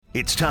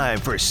It's time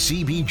for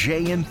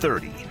CBJ in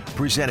 30,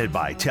 presented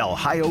by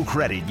Telhio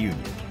Credit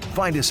Union.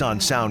 Find us on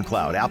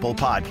SoundCloud, Apple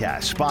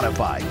Podcasts,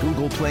 Spotify,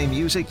 Google Play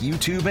Music,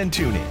 YouTube, and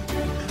TuneIn.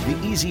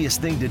 The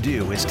easiest thing to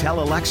do is tell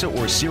Alexa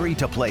or Siri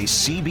to play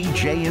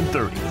CBJ in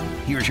 30.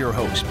 Here's your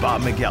host,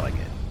 Bob McElligott.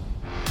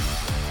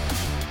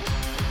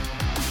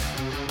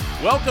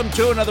 Welcome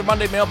to another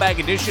Monday Mailbag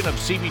edition of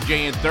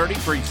CBJ in 30,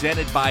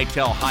 presented by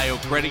Telhio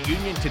Credit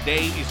Union.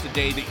 Today is the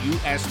day that you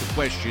ask the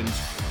questions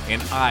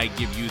and I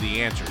give you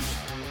the answers.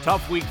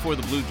 Tough week for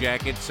the Blue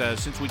Jackets.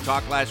 Since we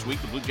talked last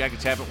week, the Blue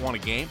Jackets haven't won a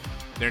game.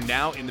 They're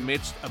now in the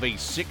midst of a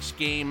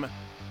 6-game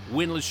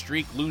winless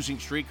streak, losing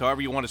streak,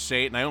 however you want to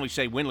say it. And I only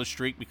say winless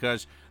streak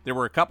because there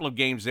were a couple of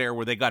games there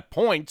where they got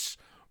points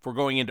for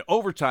going into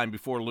overtime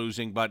before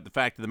losing. But the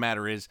fact of the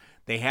matter is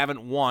they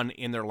haven't won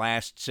in their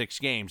last 6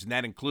 games. And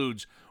that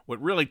includes what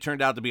really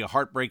turned out to be a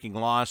heartbreaking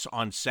loss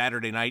on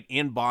Saturday night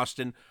in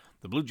Boston.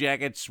 The Blue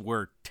Jackets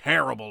were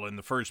terrible in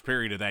the first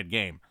period of that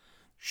game.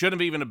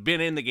 Shouldn't have even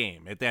been in the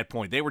game at that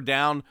point. They were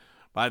down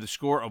by the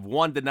score of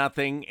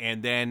 1-0,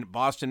 and then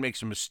Boston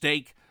makes a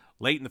mistake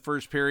late in the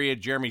first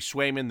period. Jeremy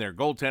Swayman, their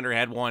goaltender,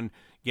 had one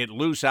get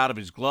loose out of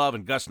his glove,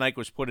 and Gus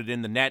Nyquist put it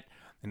in the net.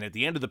 And at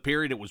the end of the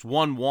period, it was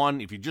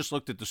 1-1. If you just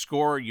looked at the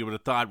score, you would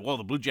have thought, well,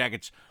 the Blue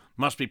Jackets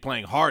must be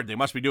playing hard. They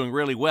must be doing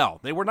really well.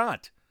 They were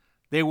not.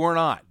 They were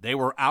not. They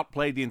were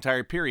outplayed the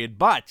entire period,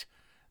 but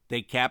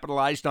they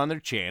capitalized on their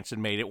chance and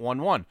made it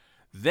 1-1.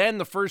 Then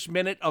the first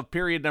minute of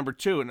period number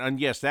 2, and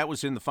yes, that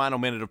was in the final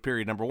minute of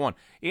period number 1.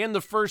 In the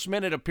first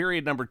minute of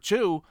period number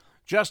 2,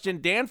 Justin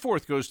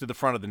Danforth goes to the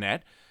front of the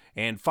net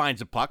and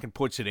finds a puck and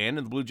puts it in,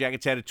 and the Blue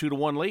Jackets had a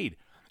 2-1 lead.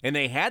 And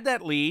they had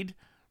that lead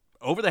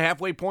over the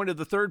halfway point of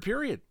the third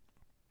period.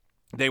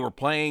 They were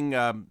playing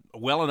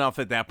well enough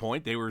at that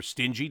point. They were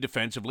stingy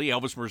defensively.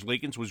 Elvis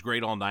Merzlikins was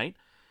great all night.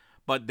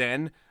 But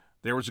then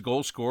there was a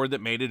goal scored that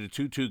made it a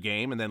 2-2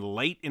 game, and then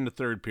late in the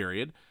third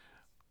period,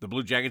 the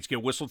Blue Jackets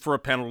get whistled for a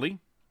penalty.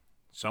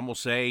 Some will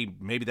say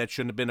maybe that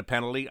shouldn't have been a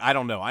penalty. I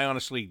don't know.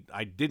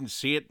 I didn't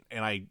see it,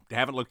 and I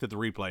haven't looked at the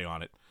replay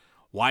on it.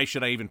 Why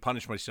should I even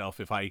punish myself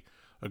if I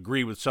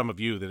agree with some of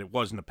you that it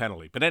wasn't a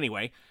penalty? But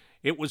anyway,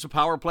 it was a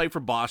power play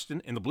for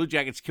Boston, and the Blue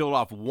Jackets killed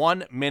off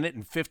 1 minute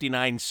and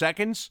 59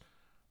 seconds.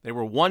 They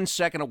were 1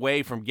 second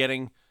away from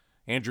getting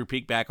Andrew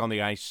Peeke back on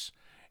the ice,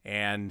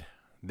 and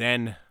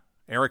then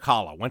Erik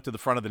Haula went to the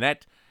front of the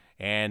net,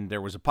 and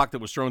there was a puck that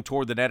was thrown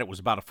toward the net. It was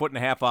about 1.5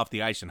 feet off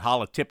the ice, and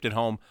Haula tipped it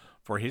home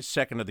for his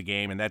second of the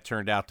game, and that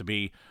turned out to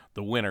be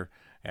the winner,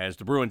 as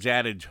the Bruins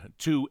added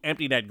 2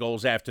 empty net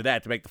goals after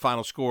that to make the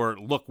final score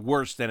look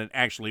worse than it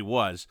actually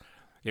was.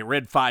 It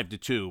read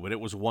 5-2, but it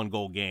was a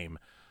 1-goal game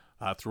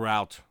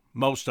throughout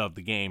most of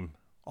the game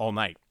all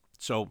night.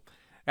 So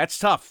that's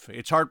tough.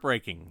 It's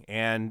heartbreaking,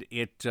 and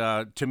it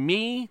to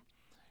me,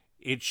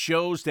 it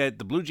shows that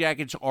the Blue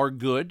Jackets are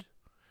good.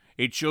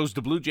 It shows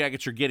the Blue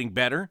Jackets are getting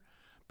better.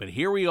 But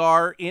here we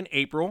are in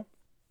April.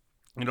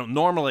 You know,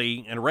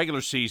 normally in a regular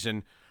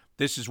season,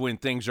 this is when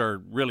things are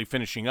really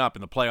finishing up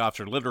and the playoffs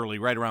are literally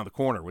right around the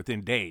corner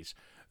within days.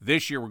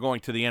 This year we're going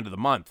to the end of the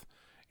month,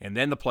 and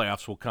then the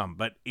playoffs will come.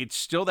 But it's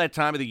still that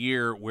time of the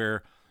year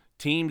where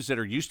teams that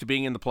are used to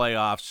being in the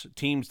playoffs,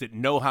 teams that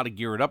know how to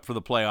gear it up for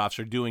the playoffs,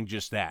 are doing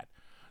just that.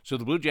 So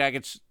the Blue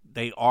Jackets,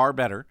 they are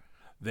better.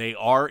 They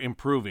are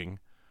improving.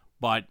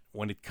 But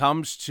when it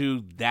comes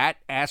to that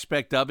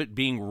aspect of it,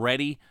 being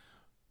ready,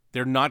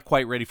 they're not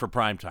quite ready for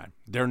prime time.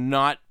 They're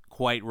not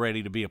quite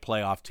ready to be a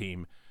playoff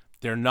team.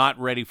 They're not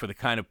ready for the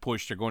kind of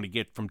push they're going to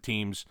get from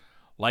teams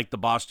like the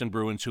Boston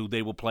Bruins, who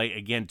they will play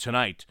again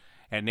tonight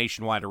at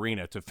Nationwide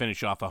Arena to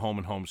finish off a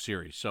home-and-home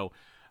series. So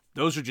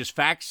those are just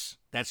facts.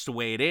 That's the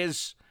way it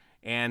is,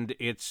 and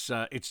it's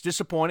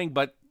disappointing,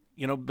 but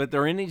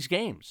they're in these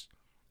games.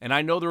 And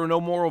I know there are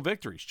no moral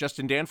victories.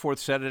 Justin Danforth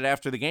said it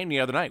after the game the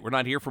other night. We're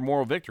not here for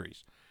moral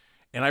victories.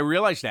 And I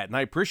realize that, and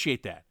I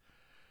appreciate that.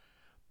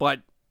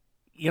 But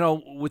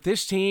with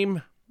this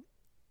team,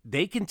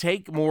 they can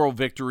take moral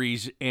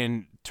victories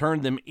and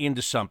turn them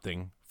into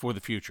something for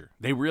the future.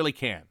 They really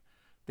can.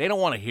 They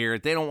don't want to hear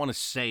it. They don't want to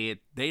say it.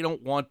 They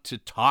don't want to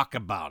talk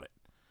about it.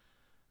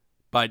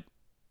 But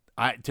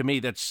to me,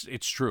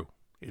 it's true.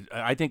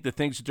 I think the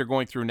things that they're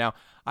going through now,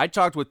 I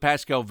talked with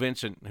Pascal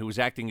Vincent, who was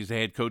acting as the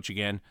head coach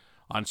again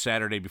on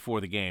Saturday before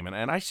the game.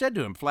 And I said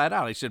to him flat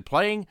out, I said,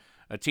 playing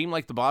a team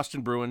like the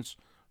Boston Bruins,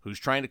 who's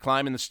trying to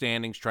climb in the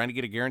standings, trying to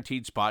get a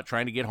guaranteed spot,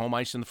 trying to get home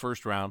ice in the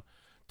first round,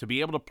 to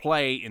be able to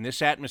play in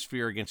this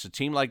atmosphere against a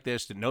team like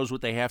this that knows what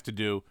they have to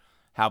do,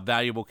 how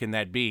valuable can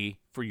that be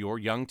for your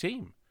young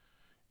team?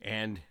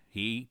 And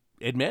he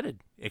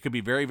admitted it could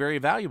be very, very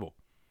valuable.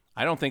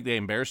 I don't think they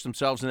embarrassed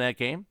themselves in that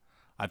game.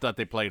 I thought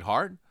they played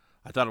hard.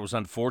 I thought it was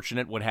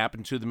unfortunate what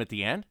happened to them at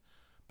the end.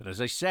 But as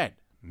I said,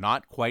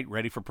 not quite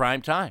ready for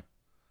prime time.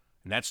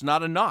 And that's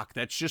not a knock.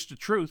 That's just the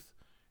truth.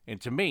 And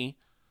to me,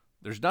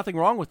 there's nothing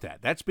wrong with that.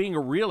 That's being a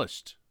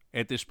realist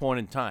at this point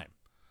in time.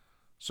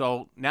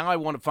 So now I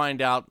want to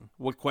find out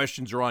what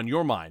questions are on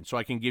your mind so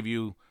I can give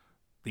you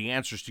the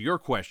answers to your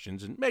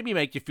questions and maybe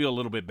make you feel a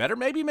little bit better,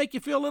 maybe make you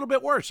feel a little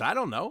bit worse. I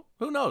don't know.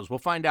 Who knows? We'll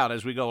find out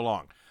as we go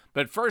along.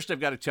 But first, I've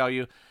got to tell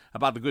you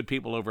about the good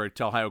people over at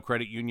Ohio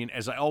Credit Union,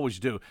 as I always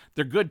do.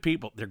 They're good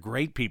people. They're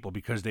great people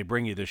because they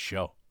bring you this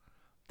show.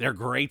 They're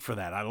great for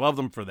that. I love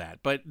them for that.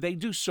 But they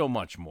do so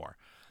much more.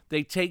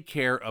 They take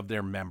care of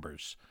their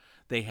members.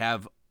 They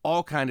have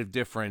all kind of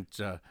different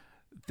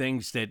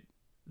things that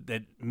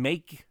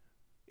make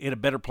it a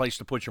better place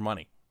to put your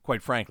money,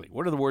 quite frankly.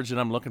 What are the words that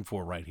I'm looking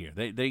for right here?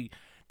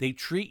 They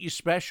treat you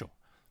special.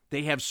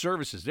 They have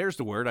services. There's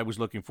the word I was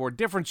looking for.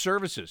 Different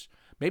services.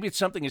 Maybe it's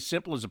something as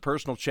simple as a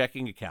personal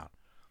checking account.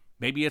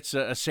 Maybe it's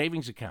a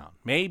savings account.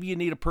 Maybe you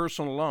need a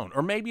personal loan.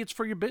 Or maybe it's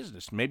for your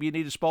business. Maybe you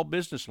need a small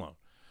business loan.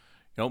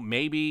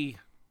 Maybe,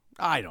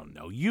 I don't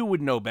know. You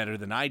would know better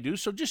than I do.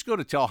 So just go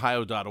to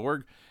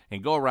telhio.org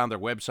and go around their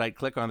website,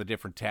 click on the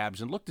different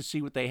tabs, and look to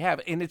see what they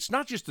have. And it's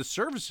not just the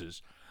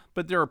services,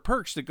 but there are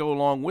perks that go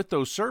along with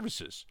those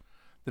services.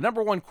 The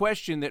number one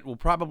question that will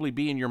probably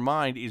be in your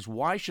mind is,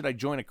 why should I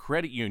join a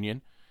credit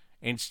union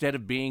instead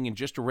of being in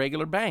just a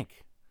regular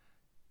bank?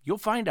 You'll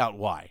find out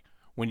why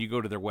when you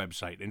go to their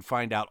website and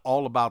find out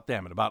all about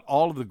them and about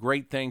all of the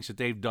great things that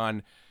they've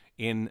done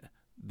in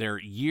their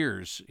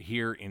years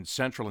here in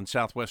central and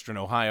southwestern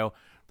Ohio,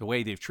 the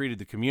way they've treated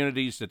the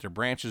communities that their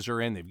branches are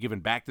in. They've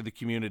given back to the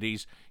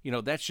communities.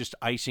 That's just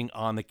icing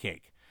on the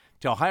cake.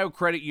 To Ohio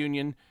Credit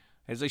Union,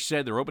 as I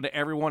said, they're open to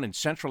everyone in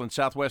central and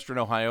southwestern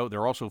Ohio.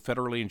 They're also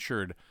federally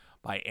insured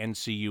by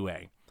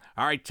NCUA.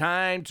 All right,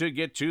 time to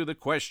get to the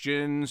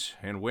questions.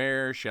 And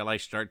where shall I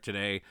start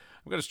today?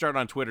 I'm going to start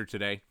on Twitter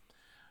today.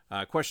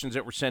 Questions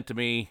that were sent to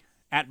me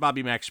at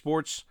Bobby Mac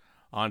Sports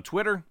on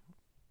Twitter.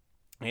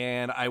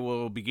 And I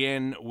will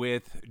begin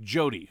with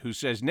Jody, who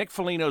says, Nick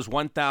Foligno's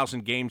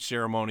 1,000 game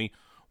ceremony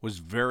was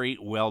very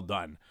well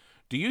done.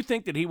 Do you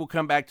think that he will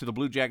come back to the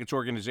Blue Jackets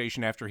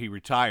organization after he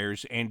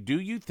retires? And do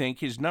you think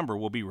his number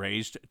will be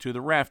raised to the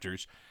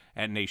rafters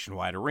at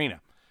Nationwide Arena?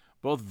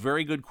 Both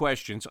very good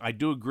questions. I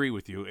do agree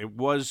with you. It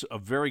was a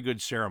very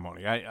good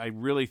ceremony. I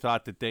really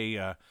thought that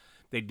they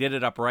did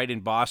it up right in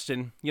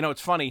Boston.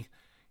 It's funny.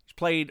 He's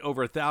played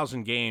over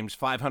 1,000 games.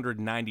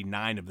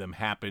 599 of them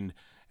happened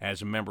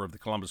as a member of the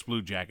Columbus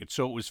Blue Jackets.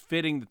 So it was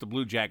fitting that the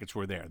Blue Jackets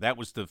were there. That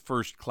was the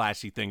first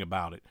classy thing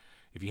about it.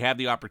 If you have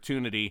the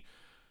opportunity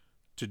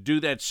to do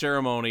that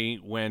ceremony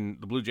when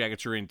the Blue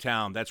Jackets are in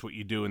town, that's what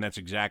you do, and that's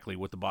exactly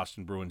what the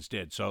Boston Bruins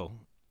did. So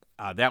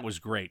that was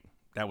great.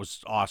 That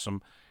was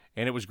awesome.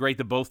 And it was great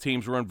that both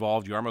teams were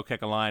involved. Jarmo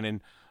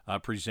Kekalainen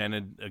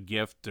presented a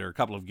gift or a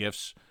couple of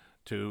gifts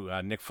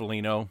to Nick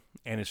Foligno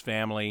and his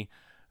family.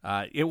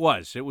 It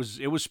was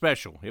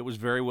special. It was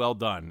very well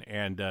done.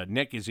 And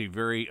Nick is a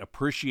very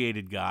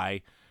appreciated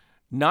guy,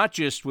 not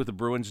just with the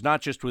Bruins,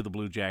 not just with the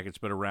Blue Jackets,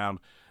 but around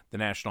the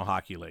National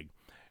Hockey League.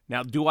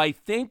 Now, do I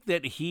think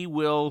that he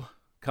will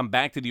come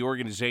back to the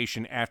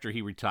organization after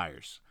he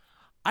retires?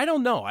 I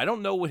don't know. I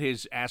don't know what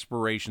his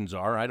aspirations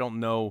are. I don't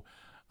know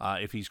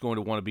if he's going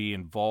to want to be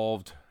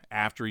involved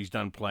after he's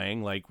done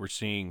playing, like we're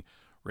seeing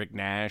Rick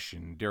Nash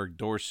and Derek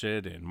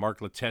Dorsett and Mark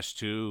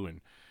Letestu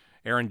and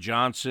Aaron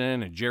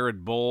Johnson and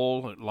Jared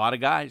Boll. A lot of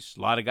guys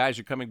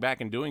are coming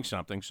back and doing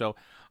something. So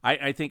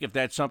I think if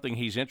that's something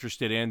he's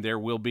interested in, there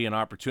will be an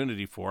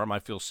opportunity for him. I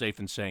feel safe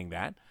in saying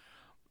that.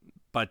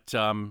 But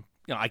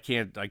I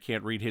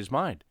can't read his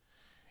mind.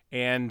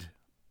 And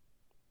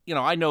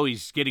I know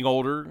he's getting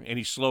older and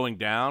he's slowing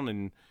down,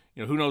 and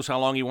who knows how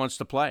long he wants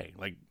to play.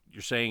 Like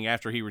you're saying,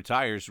 after he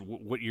retires,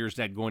 what year is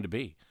that going to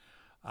be?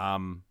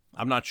 I'm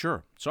not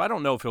sure. So I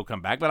don't know if he'll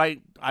come back, but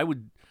I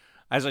would,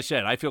 as I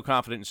said, I feel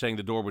confident in saying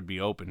the door would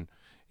be open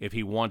if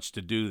he wants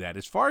to do that.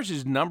 As far as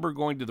his number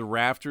going to the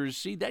rafters,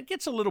 see, that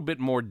gets a little bit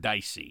more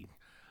dicey.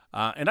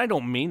 And I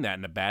don't mean that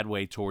in a bad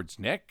way towards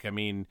Nick. I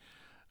mean,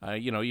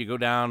 you go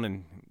down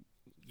and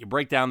you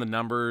break down the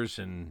numbers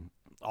and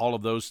all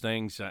of those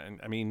things.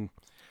 I mean,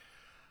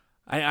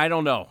 I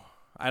don't know.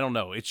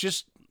 It's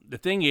just, the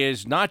thing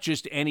is, not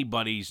just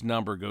anybody's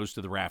number goes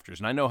to the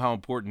rafters. And I know how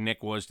important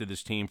Nick was to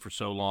this team for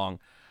so long.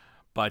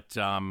 But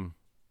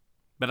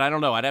I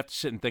don't know. I'd have to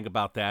sit and think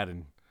about that.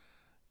 And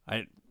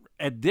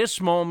at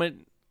this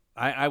moment,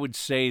 I would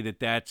say that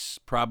that's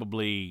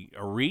probably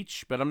a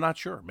reach, but I'm not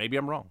sure. Maybe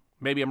I'm wrong.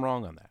 Maybe I'm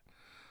wrong on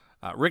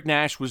that. Rick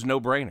Nash was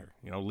no-brainer,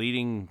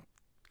 leading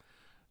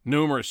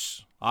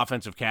numerous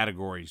offensive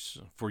categories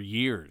for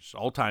years,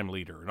 all-time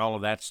leader and all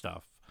of that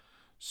stuff.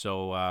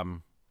 So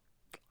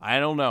I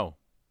don't know.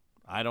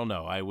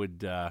 I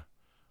would.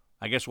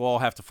 I guess we'll all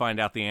have to find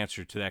out the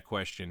answer to that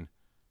question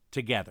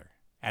together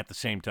at the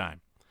same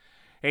time.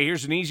 Hey,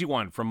 here's an easy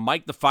one from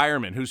Mike the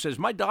Fireman, who says,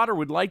 my daughter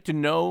would like to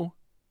know,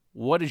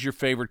 what is your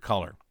favorite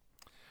color?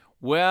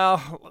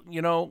 Well,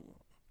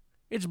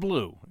 it's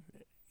blue.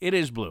 It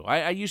is blue.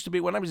 I used to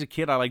be, when I was a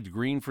kid, I liked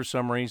green for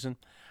some reason.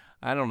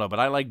 I don't know, but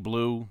I like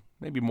blue,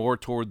 maybe more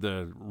toward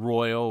the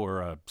royal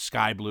or a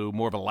sky blue,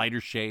 more of a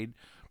lighter shade,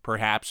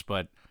 perhaps,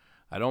 but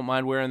I don't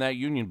mind wearing that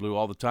Union blue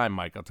all the time,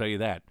 Mike, I'll tell you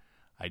that.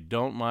 I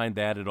don't mind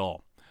that at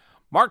all.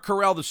 Mark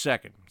Carell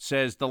II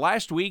says, the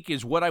last week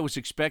is what I was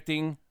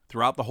expecting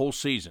throughout the whole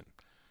season.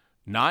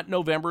 Not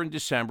November and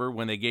December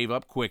when they gave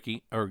up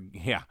quickly,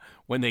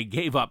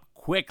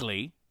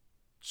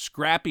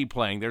 Scrappy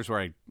playing. There's where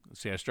I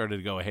started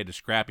to go ahead to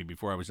Scrappy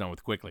before I was done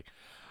with Quickly.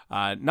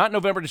 Not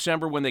November,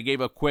 December when they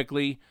gave up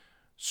Quickly.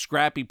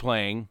 Scrappy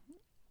playing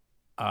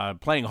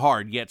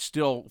hard, yet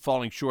still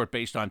falling short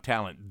based on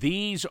talent.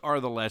 These are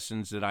the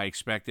lessons that I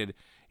expected.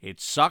 It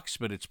sucks,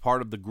 but it's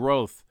part of the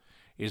growth.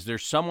 Is there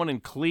someone in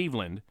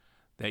Cleveland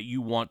that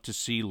you want to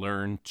see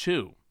learn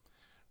too?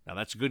 Now,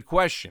 that's a good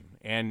question,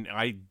 and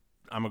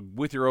I'm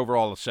with your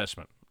overall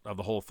assessment of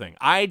the whole thing.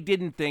 I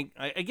didn't think,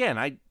 again,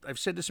 I've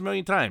said this a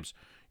million times.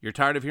 You're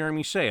tired of hearing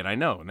me say it, I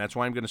know, and that's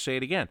why I'm going to say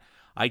it again.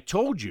 I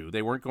told you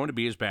they weren't going to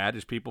be as bad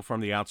as people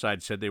from the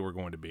outside said they were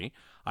going to be.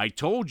 I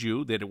told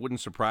you that it wouldn't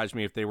surprise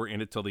me if they were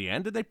in it till the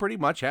end, and they pretty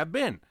much have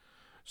been.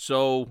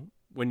 So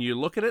when you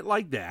look at it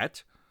like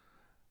that,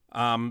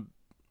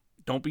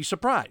 don't be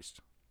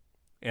surprised.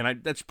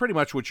 And that's pretty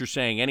much what you're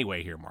saying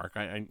anyway here, Mark.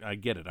 I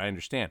get it. I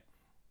understand.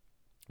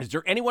 Is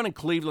there anyone in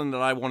Cleveland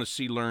that I want to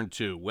see learn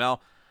too?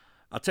 Well,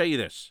 I'll tell you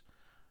this.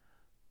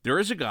 There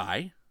is a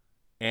guy,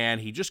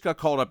 and he just got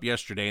called up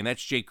yesterday, and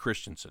that's Jake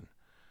Christensen.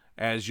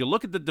 As you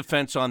look at the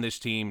defense on this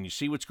team and you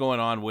see what's going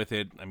on with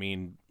it, I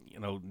mean,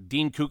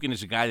 Dean Kukin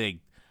is a guy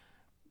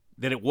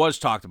that it was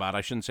talked about.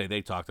 I shouldn't say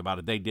they talked about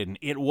it. They didn't.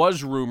 It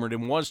was rumored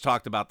and was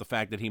talked about the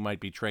fact that he might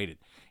be traded.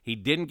 He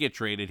didn't get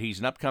traded. He's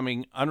an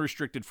upcoming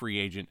unrestricted free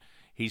agent.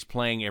 He's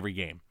playing every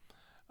game.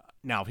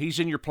 Now, if he's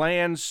in your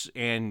plans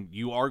and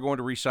you are going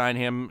to re-sign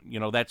him,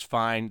 that's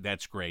fine.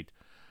 That's great.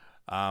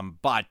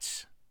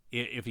 But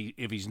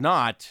if he's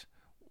not,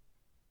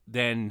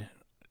 then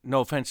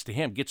no offense to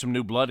him, get some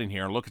new blood in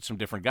here and look at some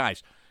different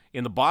guys.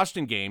 In the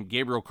Boston game,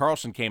 Gabriel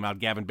Carlson came out,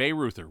 Gavin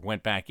Bayreuther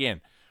went back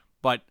in.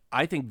 But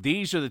I think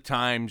these are the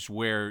times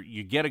where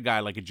you get a guy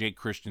like a Jake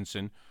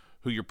Christensen,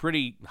 who you're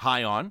pretty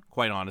high on,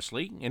 quite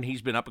honestly, and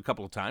he's been up a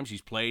couple of times.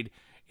 He's played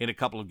in a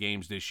couple of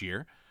games this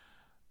year.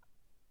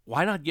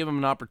 Why not give him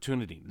an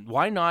opportunity?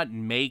 Why not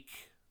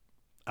make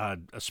a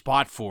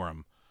spot for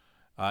him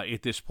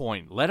at this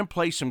point? Let him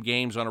play some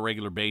games on a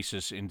regular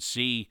basis and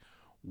see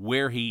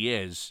where he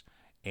is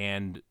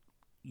and,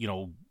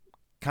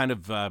 kind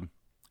of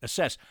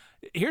assess.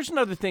 Here's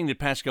another thing that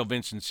Pascal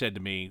Vincent said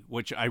to me,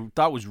 which I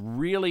thought was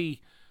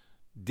really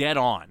dead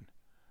on.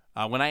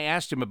 When I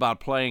asked him about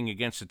playing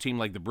against a team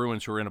like the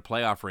Bruins who are in a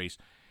playoff race,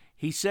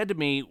 he said to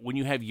me, when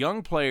you have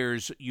young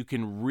players, you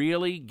can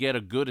really get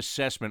a good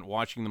assessment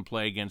watching them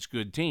play against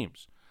good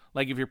teams.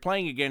 Like if you're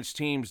playing against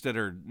teams that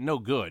are no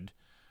good,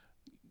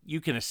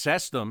 you can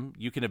assess them,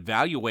 you can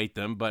evaluate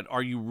them, but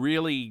are you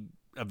really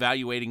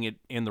evaluating it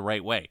in the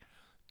right way?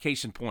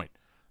 Case in point,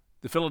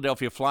 the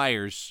Philadelphia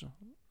Flyers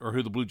are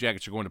who the Blue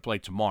Jackets are going to play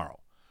tomorrow.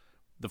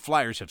 The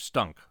Flyers have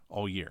stunk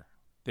all year.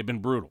 They've been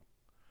brutal.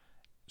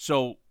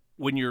 So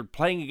when you're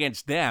playing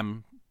against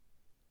them,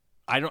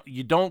 I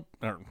don't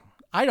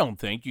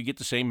think you get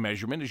the same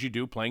measurement as you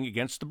do playing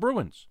against the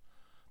Bruins.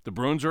 The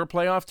Bruins are a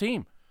playoff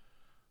team.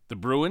 The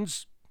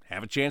Bruins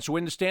have a chance to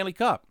win the Stanley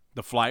Cup.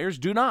 The Flyers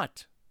do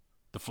not.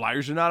 The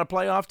Flyers are not a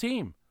playoff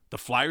team. The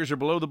Flyers are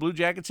below the Blue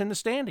Jackets in the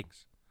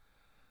standings.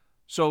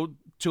 So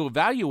to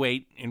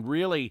evaluate and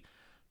really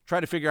try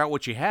to figure out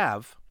what you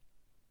have,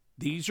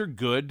 these are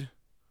good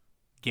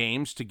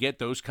games to get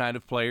those kind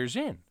of players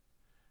in.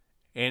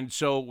 And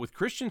so with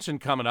Christensen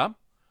coming up,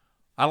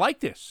 I like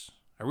this.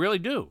 I really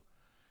do.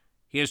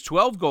 He has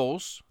 12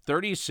 goals,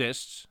 30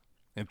 assists,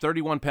 and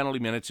 31 penalty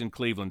minutes in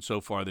Cleveland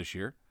so far this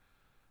year.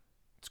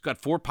 He's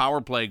got 4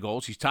 power play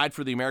goals. He's tied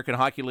for the American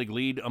Hockey League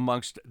lead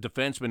amongst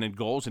defensemen in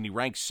goals, and he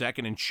ranks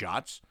second in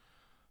shots.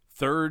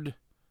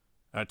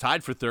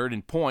 Tied for third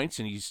in points,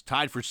 and he's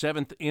tied for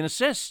 7th in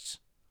assists.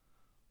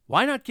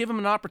 Why not give him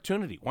an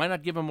opportunity? Why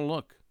not give him a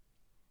look?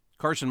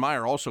 Carson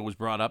Meyer also was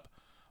brought up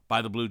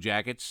by the Blue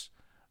Jackets.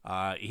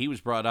 He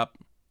was brought up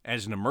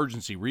as an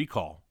emergency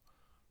recall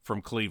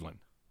from Cleveland.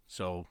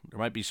 So there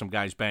might be some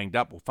guys banged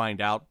up. We'll find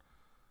out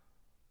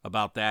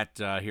about that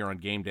here on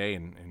game day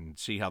and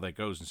see how that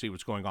goes and see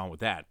what's going on with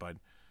that. But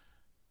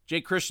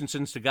Jake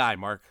Christensen's the guy,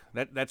 Mark.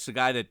 That's the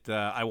guy that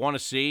I want to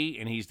see,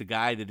 and he's the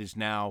guy that is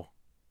now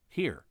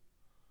here.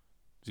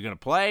 Is he going to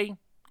play?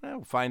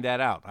 We'll find that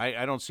out.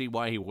 I don't see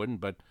why he wouldn't,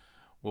 but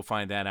we'll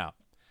find that out.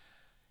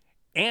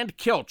 And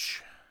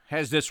Kilch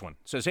has this one.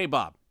 It says, hey,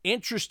 Bob,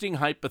 interesting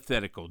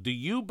hypothetical. Do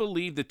you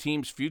believe the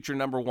team's future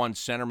number 1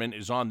 centerman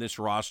is on this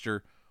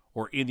roster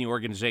or in the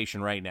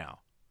organization right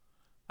now?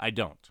 I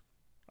don't.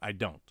 I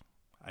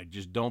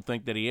just don't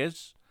think that he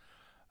is.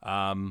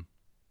 And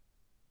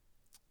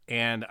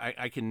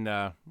I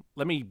can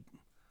let me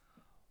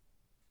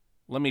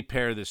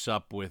pair this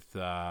up with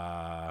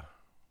thought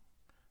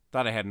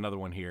I had another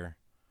one here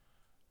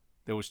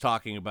that was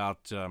talking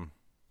about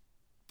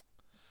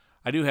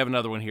I do have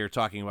another one here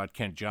talking about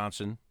Kent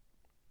Johnson,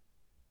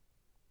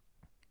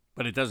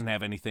 but it doesn't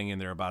have anything in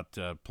there about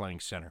playing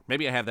center.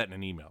 Maybe I have that in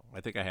an email.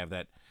 I think I have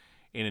that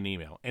in an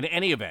email. In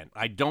any event,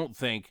 I don't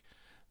think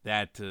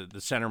that the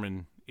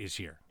centerman is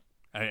here.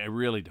 I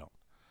really don't.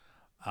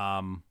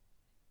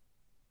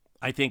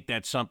 I think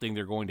that's something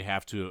they're going to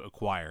have to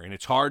acquire, and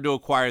it's hard to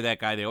acquire that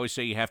guy. They always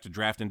say you have to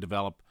draft and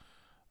develop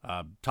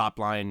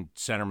top-line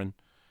centerman,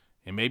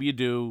 and maybe you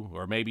do,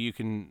 or maybe you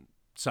can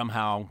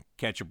somehow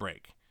catch a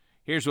break.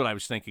 Here's what I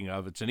was thinking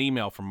of. It's an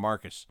email from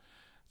Marcus.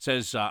 It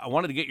says, I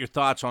wanted to get your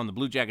thoughts on the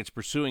Blue Jackets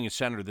pursuing a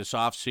center this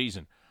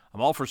offseason.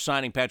 I'm all for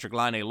signing Patrik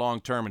Laine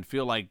long-term and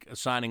feel like a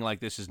signing like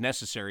this is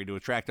necessary to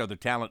attract other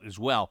talent as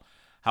well.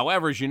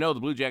 However, as you know, the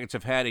Blue Jackets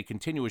have had a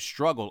continuous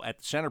struggle at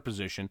the center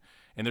position,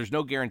 and there's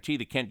no guarantee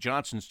that Kent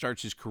Johnson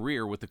starts his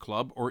career with the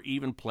club or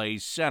even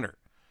plays center.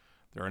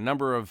 There are a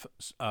number of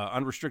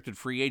unrestricted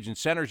free agent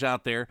centers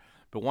out there,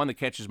 but one that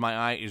catches my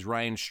eye is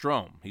Ryan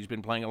Strome. He's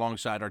been playing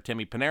alongside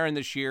Artemi Panarin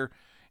this year,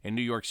 and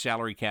New York's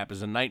salary cap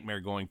is a nightmare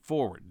going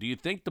forward. Do you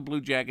think the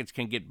Blue Jackets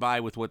can get by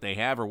with what they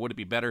have, or would it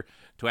be better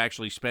to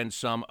actually spend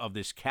some of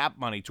this cap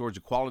money towards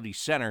a quality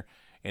center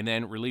and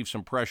then relieve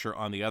some pressure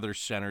on the other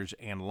centers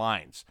and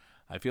lines?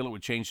 I feel it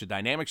would change the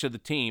dynamics of the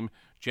team.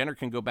 Jenner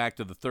can go back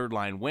to the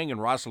third-line wing, and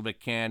Roslovic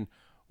can,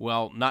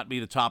 well, not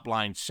be the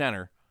top-line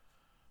center.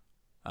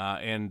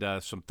 And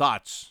some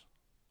thoughts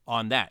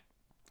on that.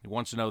 He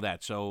wants to know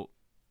that. So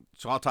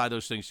I'll tie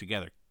those things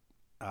together.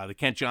 The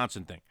Kent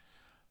Johnson thing.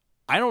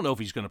 I don't know if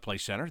he's going to play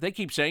center. They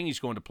keep saying he's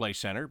going to play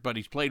center, but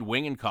he's played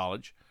wing in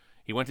college.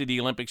 He went to the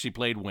Olympics. He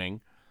played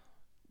wing.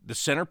 The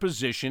center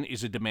position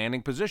is a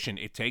demanding position.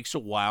 It takes a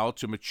while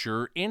to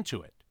mature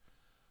into it.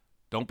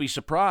 Don't be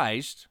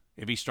surprised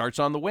if he starts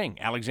on the wing.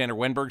 Alexander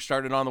Wenberg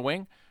started on the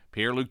wing.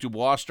 Pierre-Luc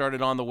Dubois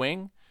started on the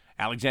wing.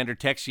 Alexander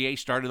Texier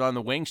started on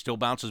the wing, still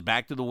bounces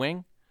back to the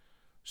wing.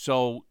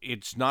 So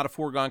it's not a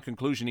foregone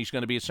conclusion he's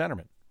going to be a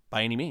centerman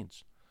by any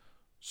means.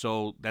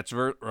 So that's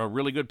a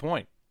really good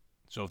point.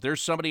 So if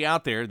there's somebody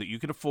out there that you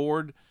can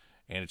afford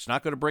and it's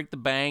not going to break the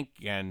bank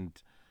and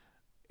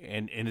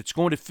it's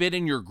going to fit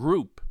in your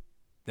group,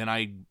 then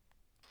I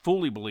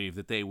fully believe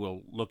that they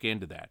will look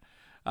into that.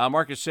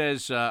 Marcus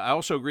says, I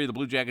also agree the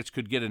Blue Jackets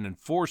could get an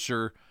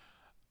enforcer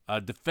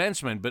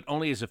defenseman, but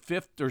only as a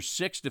fifth or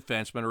sixth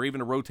defenseman or even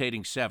a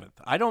rotating seventh.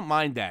 I don't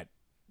mind that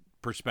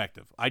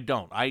perspective. I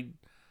don't. I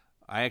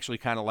actually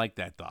kind of like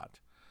that thought.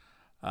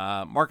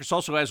 Marcus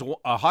also has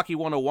a Hockey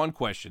 101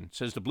 question. It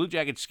says, the Blue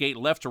Jackets skate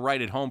left to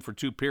right at home for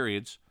 2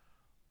 periods.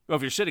 Well,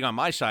 if you're sitting on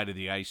my side of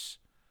the ice,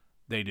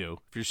 they do.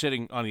 If you're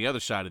sitting on the other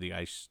side of the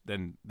ice,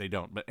 then they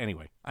don't. But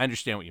anyway, I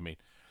understand what you mean.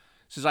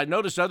 It says, I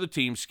noticed other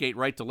teams skate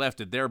right to left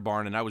at their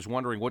barn, and I was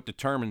wondering what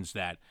determines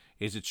that.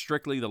 Is it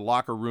strictly the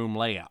locker room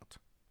layout?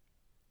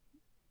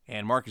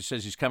 And Marcus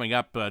says he's coming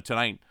up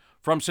tonight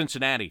from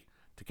Cincinnati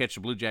to catch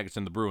the Blue Jackets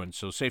and the Bruins.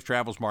 So safe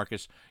travels,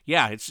 Marcus.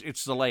 Yeah,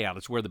 it's the layout.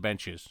 It's where the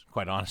bench is,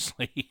 quite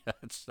honestly.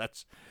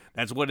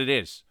 that's what it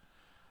is.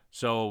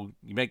 So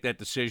you make that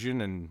decision.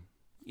 And,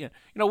 you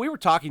know, we were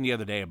talking the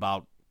other day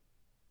about,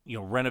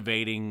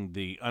 renovating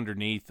the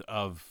underneath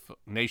of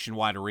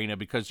Nationwide Arena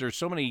because there's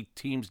so many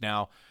teams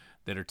now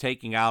that are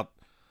taking out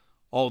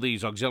all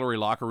these auxiliary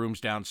locker rooms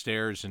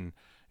downstairs and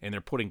they're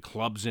putting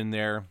clubs in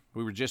there.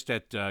 We were just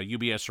at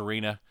UBS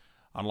Arena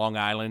on Long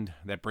Island,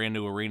 that brand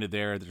new arena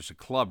there. There's a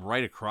club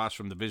right across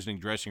from the visiting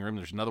dressing room.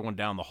 There's another one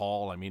down the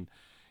hall. I mean,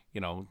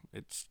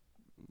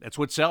 that's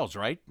what sells,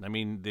 right? I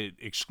mean, the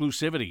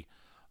exclusivity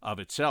of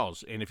it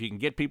sells. And if you can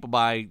get people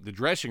by the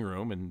dressing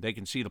room and they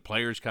can see the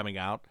players coming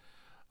out,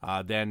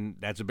 then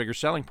that's a bigger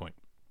selling point.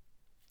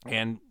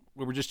 And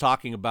we were just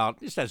talking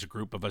about, just as a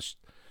group of us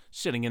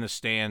sitting in the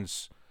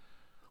stands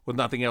with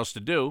nothing else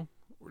to do,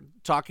 we're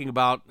talking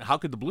about how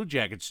could the Blue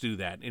Jackets do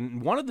that.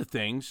 And one of the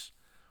things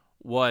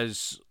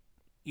was,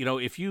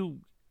 if you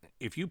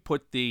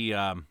put the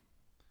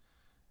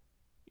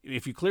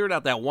if you cleared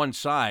out that one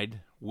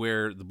side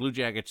where the Blue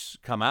Jackets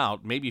come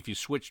out, maybe if you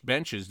switched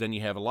benches, then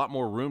you have a lot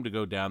more room to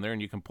go down there,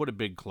 and you can put a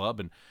big club,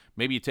 and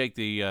maybe you take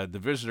the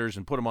visitors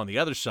and put them on the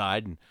other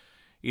side, and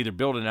either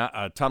build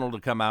a tunnel to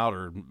come out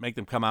or make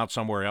them come out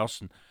somewhere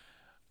else.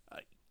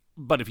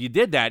 But if you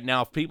did that,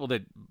 now if people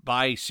that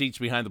buy seats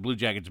behind the Blue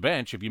Jackets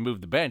bench, if you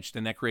move the bench,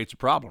 then that creates a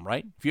problem,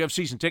 right? If you have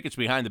season tickets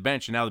behind the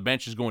bench and now the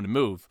bench is going to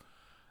move,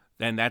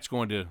 then that's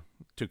going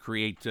to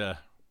create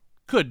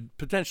could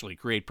potentially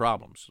create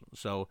problems.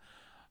 So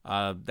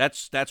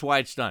that's why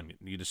it's done.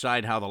 You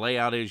decide how the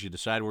layout is, you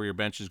decide where your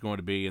bench is going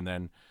to be, and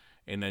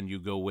then you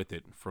go with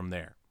it from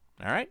there.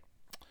 All right?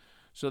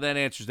 So that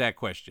answers that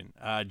question.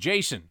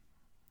 Jason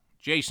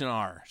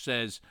R.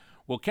 says,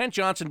 will Kent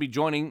Johnson be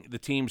joining the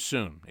team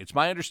soon? It's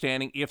my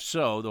understanding, if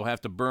so, they'll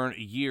have to burn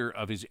a year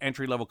of his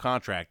entry-level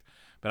contract.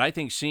 But I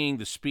think seeing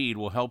the speed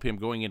will help him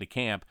going into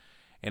camp.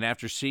 And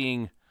after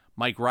seeing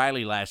Mike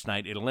Riley last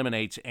night, it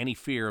eliminates any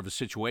fear of a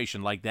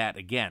situation like that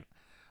again.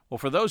 Well,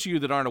 for those of you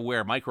that aren't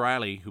aware, Mike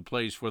Riley, who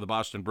plays for the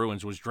Boston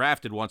Bruins, was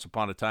drafted once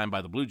upon a time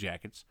by the Blue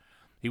Jackets.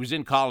 He was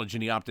in college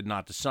and he opted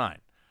not to sign.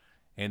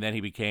 And then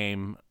he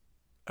became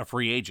a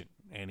free agent.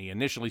 And he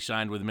initially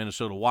signed with the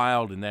Minnesota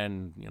Wild, and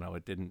then,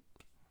 it didn't.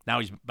 Now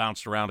he's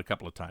bounced around a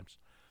couple of times.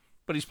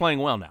 But he's playing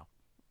well now.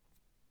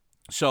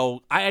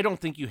 So I don't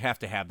think you have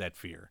to have that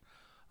fear.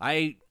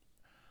 I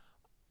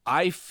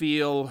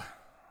feel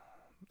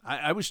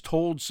I was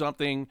told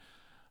something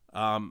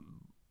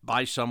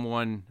by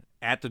someone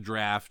at the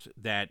draft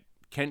that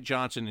Kent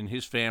Johnson and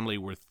his family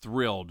were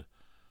thrilled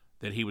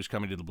that he was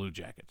coming to the Blue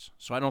Jackets.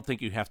 So I don't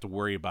think you have to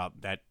worry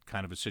about that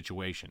kind of a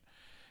situation.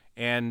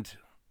 And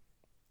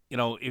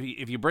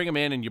if you bring him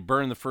in and you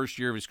burn the first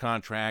year of his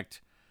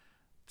contract,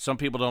 some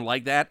people don't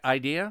like that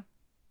idea.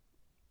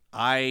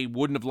 I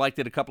wouldn't have liked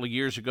it a couple of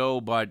years ago,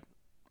 but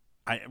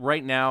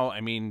right now,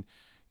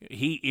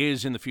 he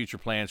is in the future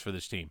plans for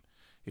this team.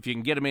 If you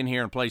can get him in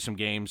here and play some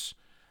games,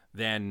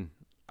 then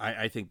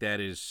I think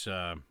that's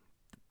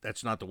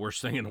not the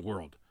worst thing in the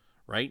world,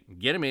 right?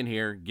 Get him in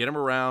here, get him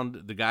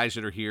around the guys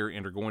that are here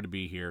and are going to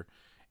be here,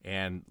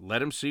 and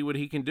let him see what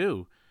he can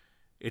do.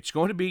 It's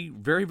going to be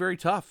very, very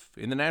tough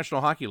in the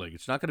National Hockey League.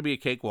 It's not going to be a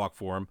cakewalk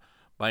for him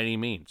by any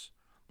means.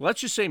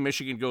 Let's just say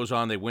Michigan goes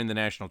on, they win the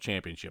national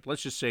championship.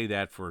 Let's just say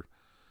that for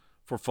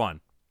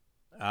fun.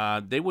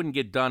 They wouldn't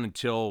get done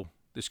until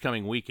this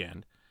coming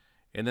weekend.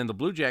 And then the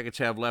Blue Jackets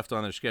have left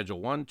on their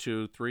schedule 1,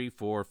 2, 3,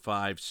 4,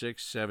 5,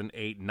 6, 7,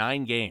 8,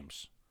 9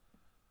 games.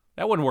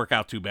 That wouldn't work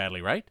out too badly,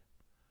 right?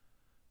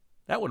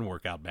 That wouldn't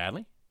work out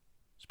badly.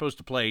 Supposed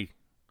to play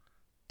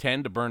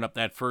 10 to burn up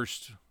that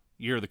first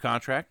year of the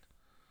contract.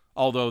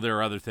 Although there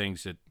are other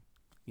things that,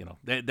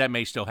 that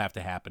may still have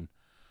to happen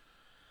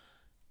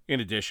in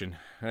addition,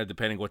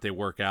 depending what they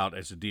work out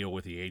as a deal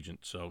with the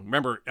agent. So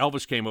remember,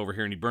 Elvis came over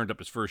here and he burned up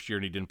his first year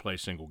and he didn't play a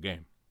single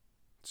game.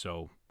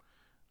 So,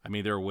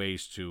 there are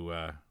ways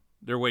to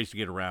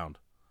get around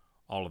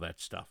all of that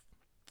stuff.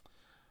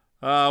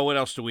 What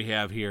else do we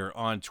have here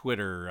on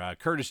Twitter?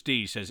 Curtis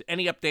D says,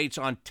 any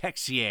updates on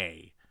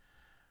Texier?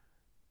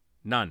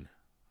 None.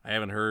 I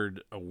haven't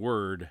heard a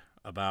word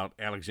about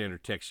Alexander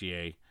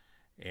Texier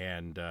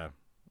and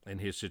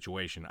his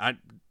situation.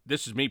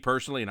 This is me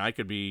personally, and I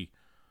could be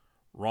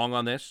wrong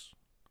on this,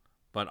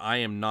 but I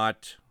am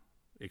not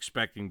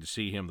expecting to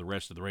see him the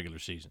rest of the regular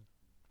season.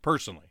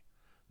 Personally.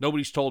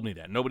 Nobody's told me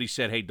that. Nobody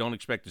said, hey, don't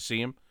expect to see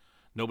him.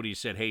 Nobody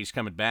said, hey, he's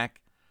coming back.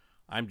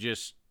 I'm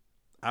just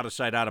out of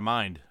sight, out of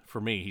mind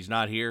for me. He's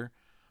not here,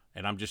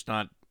 and I'm just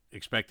not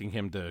expecting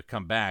him to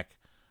come back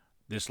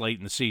this late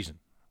in the season.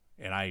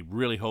 And I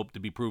really hope to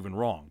be proven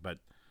wrong, but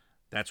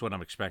that's what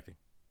I'm expecting.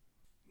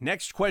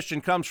 Next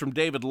question comes from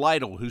David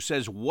Lytle, who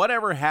says,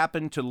 whatever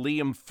happened to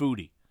Liam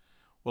Foudy?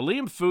 Well,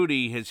 Liam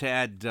Foudy has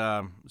had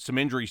some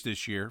injuries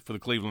this year for the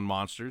Cleveland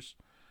Monsters,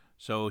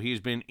 so he's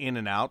been in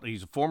and out.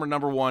 He's a former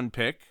number 1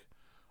 pick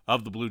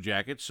of the Blue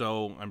Jackets,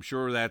 so I'm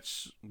sure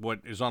that's what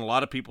is on a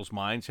lot of people's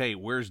minds. Hey,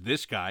 where's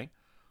this guy?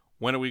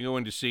 When are we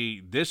going to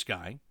see this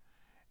guy?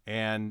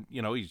 And,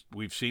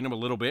 we've seen him a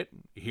little bit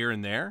here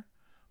and there,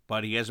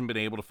 but he hasn't been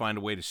able to find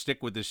a way to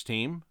stick with this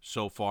team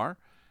so far.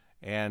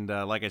 And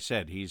like I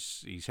said,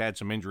 he's had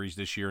some injuries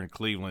this year in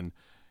Cleveland,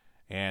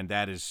 and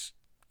that has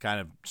kind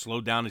of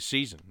slowed down his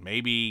season.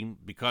 Maybe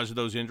because of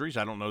those injuries.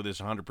 I don't know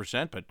this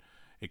 100%, but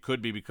it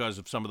could be because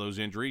of some of those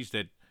injuries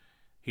that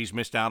he's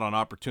missed out on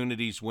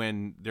opportunities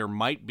when there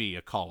might be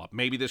a call-up.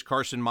 Maybe this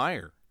Carson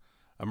Meyer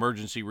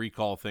emergency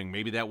recall thing,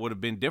 maybe that would have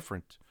been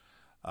different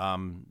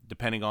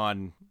depending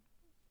on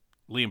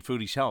Liam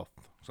Foudy's health.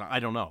 So I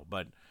don't know,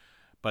 but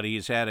he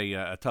has had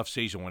a tough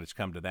season when it's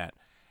come to that.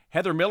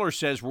 Heather Miller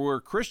says, were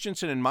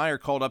Christensen and Meyer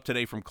called up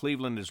today from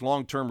Cleveland as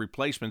long-term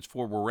replacements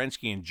for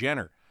Werenski and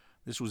Jenner?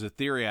 This was a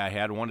theory I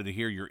had. I wanted to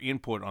hear your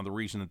input on the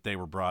reason that they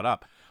were brought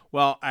up.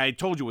 Well, I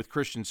told you with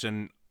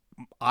Christensen,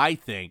 I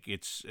think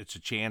it's a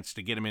chance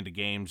to get him into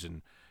games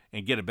and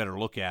get a better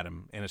look at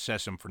him and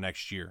assess him for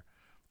next year.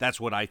 That's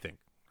what I think.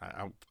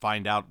 I'll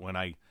find out when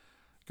I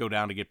go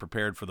down to get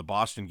prepared for the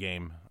Boston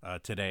game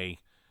today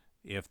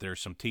if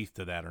there's some teeth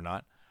to that or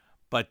not.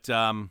 But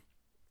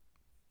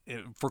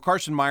for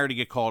Carson Meyer to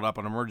get called up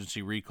on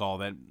emergency recall,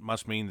 that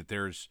must mean that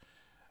there's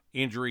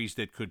injuries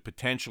that could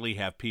potentially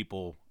have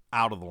people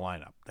out of the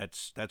lineup.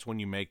 That's when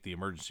you make the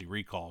emergency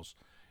recalls,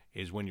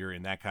 is when you're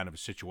in that kind of a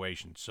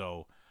situation.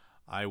 So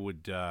I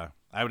would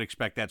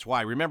expect that's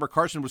why. Remember,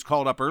 Carson was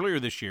called up earlier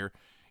this year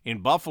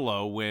in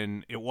Buffalo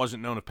when it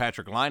wasn't known if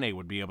Patrick Laine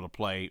would be able to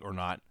play or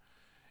not.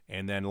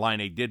 And then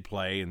Laine did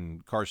play,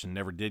 and Carson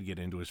never did get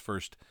into his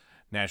first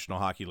National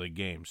Hockey League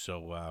game.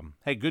 So,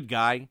 hey, good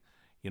guy.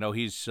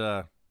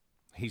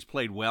 He's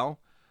played well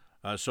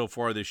so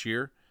far this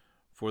year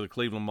for the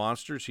Cleveland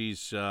Monsters.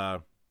 He's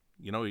done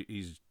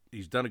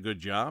a good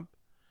job,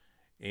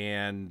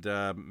 and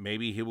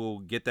maybe he will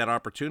get that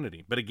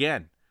opportunity. But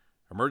again,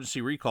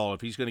 emergency recall,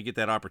 if he's going to get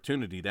that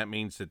opportunity, that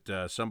means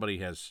that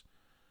somebody else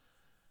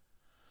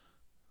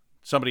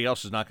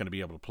is not going to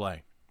be able to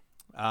play.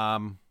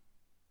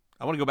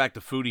 I want to go back to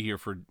Foudy here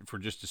for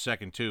just a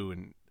second, too,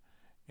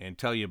 and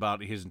tell you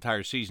about his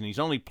entire season. He's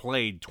only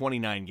played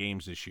 29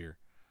 games this year,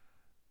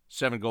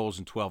 7 goals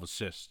and 12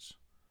 assists.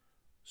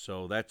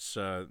 So that's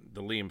the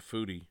Liam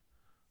Foudy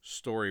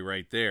story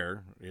right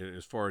there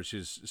as far as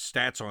his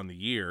stats on the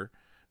year.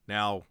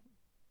 Now,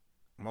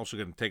 I'm also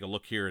going to take a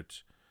look here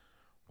at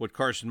what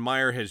Carson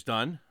Meyer has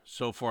done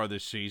so far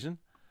this season.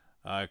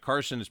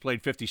 Carson has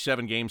played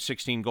 57 games,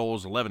 16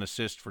 goals, 11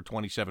 assists for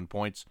 27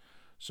 points.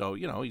 So,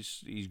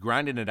 he's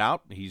grinding it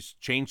out. He's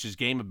changed his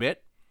game a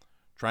bit,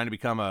 trying to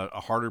become a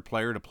harder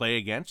player to play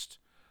against.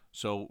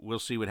 So we'll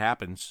see what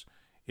happens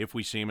if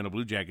we see him in a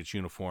Blue Jackets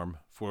uniform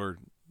for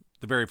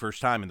the very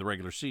first time in the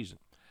regular season.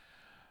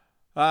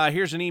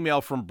 Here's an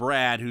email from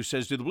Brad who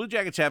says, do the Blue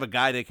Jackets have a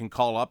guy they can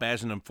call up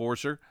as an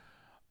enforcer?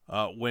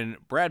 when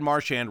Brad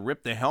Marchand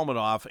ripped the helmet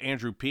off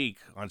Andrew Peeke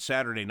on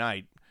Saturday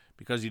night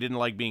because he didn't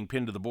like being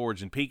pinned to the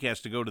boards and Peeke has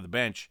to go to the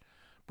bench,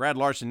 Brad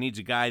Larson needs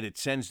a guy that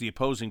sends the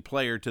opposing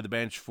player to the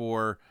bench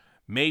for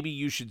maybe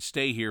you should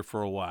stay here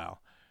for a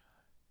while.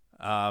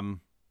 Hell,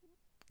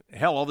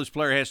 all this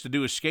player has to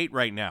do is skate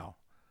right now,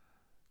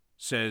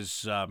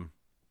 says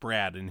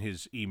Brad in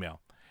his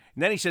email.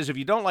 And then he says, if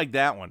you don't like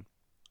that one,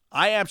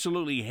 I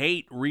absolutely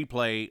hate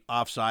replay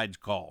offsides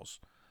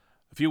calls.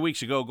 A few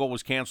weeks ago, a goal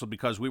was canceled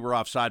because we were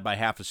offside by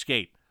half a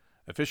skate.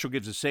 Official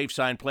gives a safe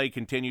sign, play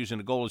continues,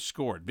 and a goal is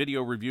scored.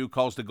 Video review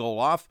calls the goal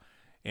off,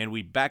 and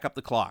we back up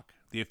the clock.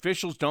 The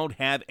officials don't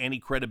have any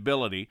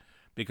credibility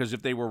because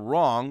if they were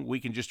wrong,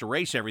 we can just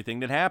erase everything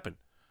that happened.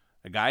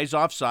 A guy's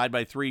offside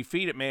by 3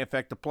 feet, it may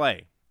affect the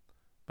play.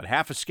 But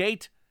half a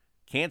skate,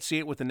 can't see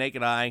it with the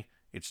naked eye,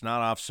 it's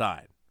not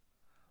offside.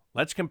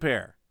 Let's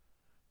compare.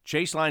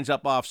 Chase lines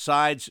up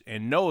offsides,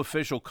 and no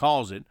official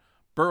calls it.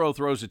 Burrow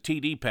throws a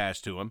TD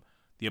pass to him.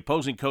 The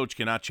opposing coach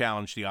cannot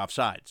challenge the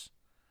offsides.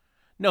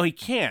 No, he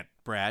can't,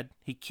 Brad.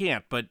 He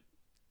can't, but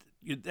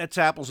that's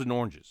apples and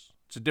oranges.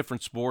 It's a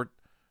different sport.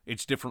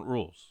 It's different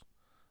rules.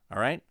 All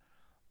right?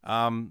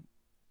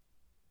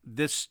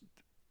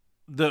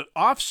 The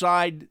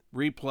offside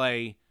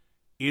replay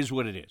is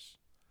what it is.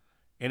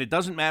 And it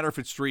doesn't matter if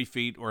it's 3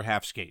 feet or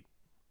half skate.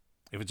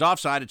 If it's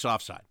offside, it's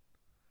offside.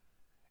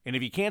 And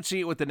if you can't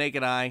see it with the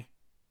naked eye,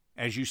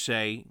 as you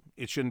say,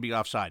 it shouldn't be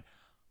offside.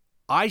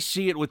 I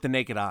see it with the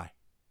naked eye.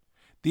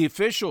 The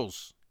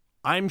officials,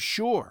 I'm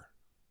sure,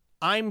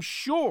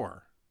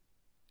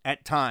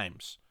 at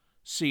times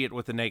see it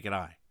with the naked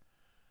eye.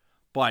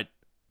 But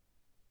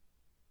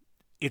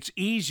it's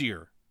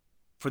easier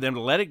for them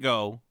to let it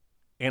go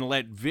and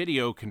let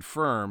video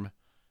confirm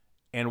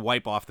and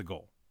wipe off the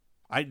goal.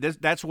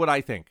 That's what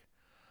I think.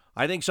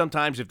 I think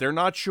sometimes if they're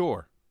not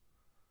sure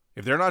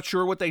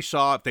what they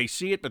saw, if they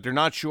see it but they're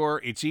not sure,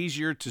 it's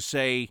easier to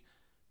say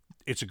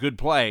it's a good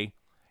play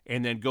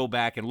and then go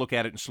back and look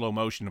at it in slow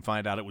motion and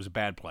find out it was a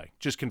bad play.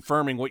 Just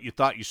confirming what you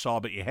thought you saw,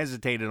 but you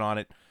hesitated on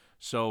it,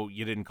 so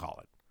you didn't call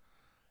it.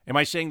 Am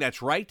I saying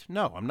that's right?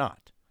 No, I'm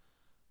not.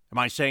 Am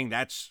I saying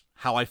that's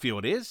how I feel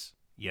it is?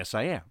 Yes,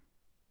 I am.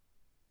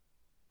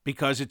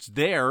 Because it's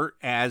there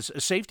as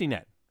a safety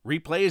net.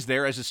 Replay is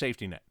there as a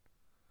safety net.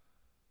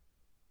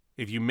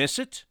 If you miss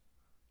it,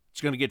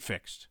 it's going to get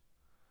fixed.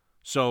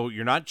 So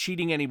you're not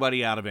cheating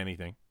anybody out of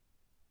anything.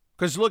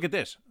 Because look at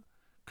this.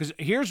 Because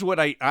here's what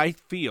I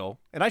feel,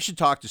 and I should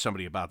talk to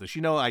somebody about this.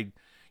 I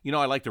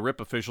like to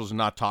rip officials and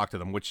not talk to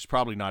them, which is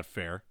probably not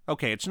fair.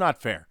 Okay, it's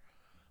not fair.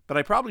 But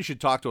I probably should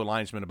talk to a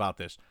linesman about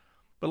this.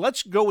 But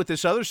let's go with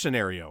this other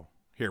scenario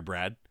here,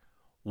 Brad.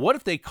 What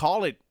if they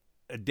call it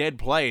a dead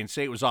play and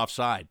say it was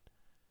offside,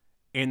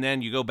 and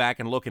then you go back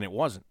and look and it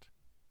wasn't?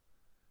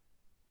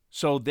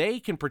 So they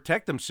can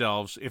protect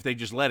themselves if they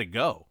just let it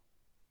go.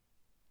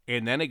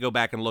 And then they go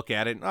back and look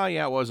at it. Oh,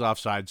 yeah, it was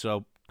offside,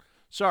 so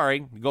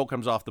sorry, the goal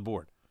comes off the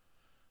board.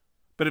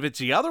 But if it's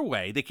the other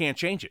way, they can't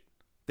change it.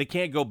 They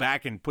can't go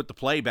back and put the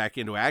play back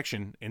into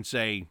action and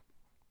say,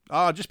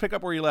 oh, just pick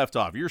up where you left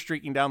off. You're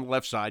streaking down the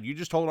left side. You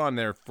just hold on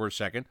there for a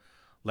second.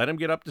 Let him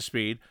get up to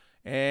speed,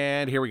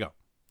 and here we go.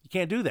 You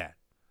can't do that.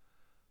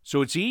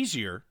 So it's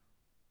easier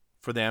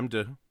for them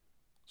to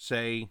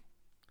say,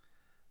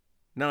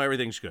 no,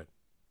 everything's good.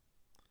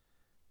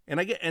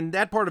 And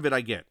that part of it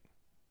I get.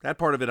 That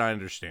part of it I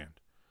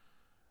understand.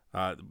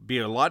 Be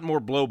a lot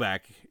more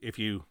blowback if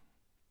you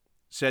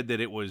said that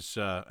it was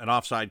an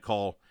offside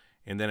call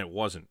and then it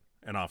wasn't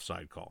an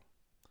offside call.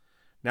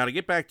 Now, to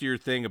get back to your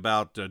thing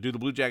about do the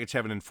Blue Jackets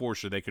have an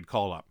enforcer they could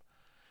call up?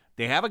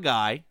 They have a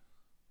guy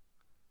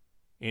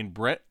in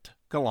Brett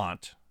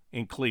Gallant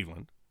in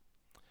Cleveland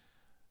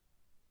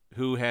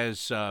who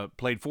has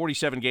played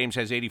 47 games,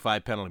 has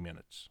 85 penalty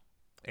minutes.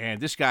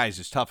 And this guy is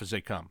as tough as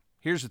they come.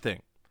 Here's the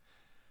thing.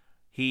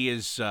 He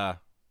is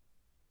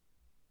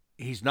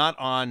he's not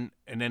on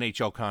an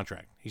NHL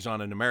contract. He's on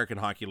an American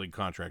Hockey League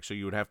contract, so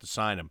you would have to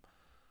sign him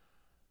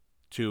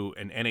to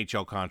an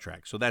NHL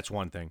contract. So that's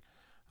one thing.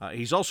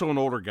 He's also an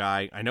older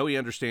guy. I know he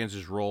understands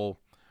his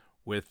role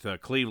with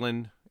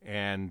Cleveland,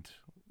 and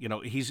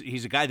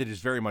he's a guy that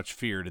is very much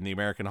feared in the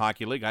American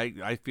Hockey League.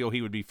 I feel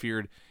he would be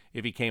feared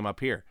if he came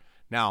up here.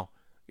 Now,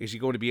 is he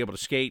going to be able to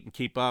skate and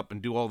keep up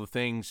and do all the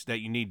things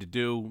that you need to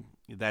do?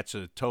 That's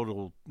a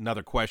total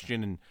another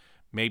question, and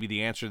maybe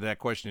the answer to that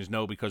question is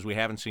no, because we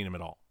haven't seen him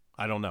at all.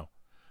 I don't know.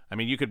 I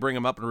mean, you could bring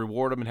him up and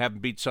reward him and have him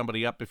beat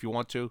somebody up if you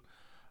want to.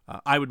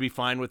 I would be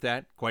fine with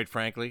that, quite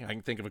frankly. I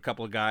can think of a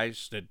couple of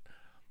guys that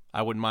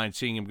I wouldn't mind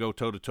seeing him go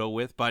toe-to-toe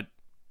with. But,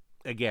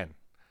 again,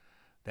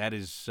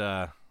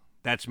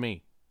 that's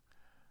me.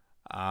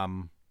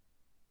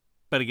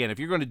 But, again, if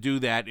you're going to do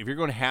that, if you're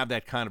going to have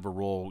that kind of a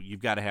role,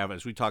 you've got to have,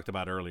 as we talked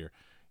about earlier,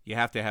 you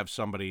have to have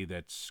somebody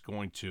that's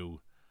going to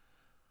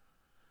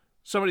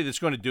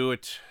do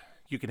it.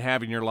 You can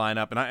have in your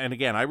lineup, and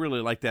again, I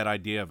really like that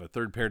idea of a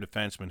third pair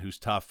defenseman who's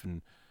tough,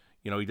 and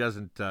he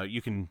doesn't.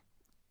 You can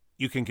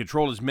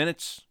control his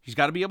minutes. He's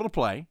got to be able to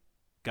play,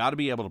 but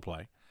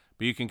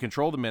you can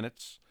control the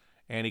minutes,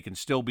 and he can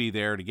still be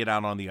there to get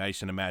out on the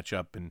ice in a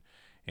matchup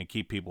and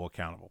keep people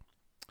accountable.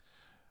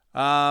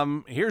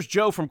 Here's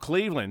Joe from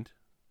Cleveland.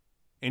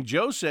 And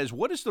Joe says,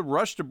 what is the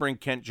rush to bring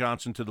Kent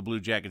Johnson to the Blue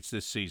Jackets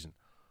this season?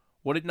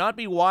 Would it not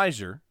be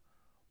wiser,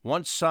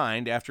 once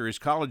signed after his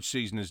college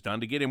season is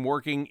done, to get him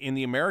working in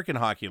the American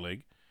Hockey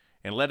League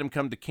and let him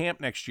come to camp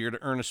next year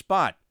to earn a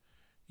spot?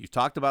 You've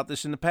talked about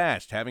this in the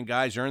past, having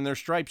guys earn their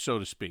stripes, so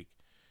to speak,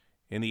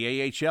 in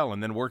the AHL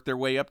and then work their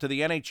way up to the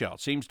NHL.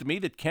 It seems to me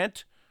that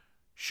Kent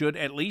should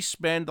at least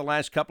spend the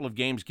last couple of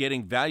games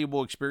getting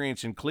valuable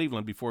experience in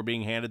Cleveland before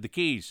being handed the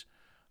keys.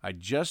 I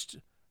just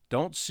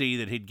don't see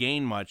that he'd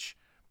gain much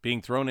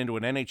being thrown into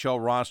an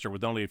NHL roster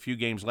with only a few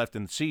games left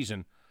in the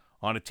season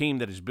on a team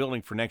that is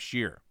building for next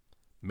year.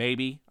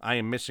 Maybe I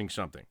am missing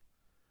something.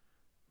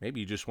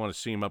 Maybe you just want to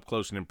see him up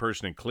close and in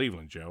person in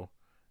Cleveland, Joe.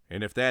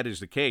 And if that is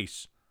the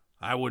case,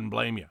 I wouldn't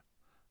blame you.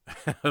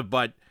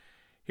 But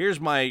here's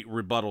my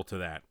rebuttal to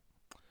that.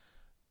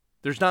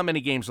 There's not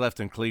many games left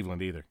in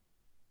Cleveland either.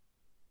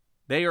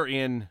 They are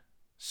in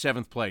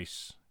 7th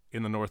place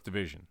in the North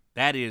Division.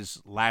 That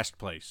is last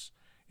place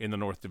in the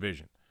North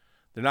Division.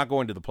 They're not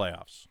going to the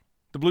playoffs.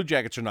 The Blue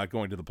Jackets are not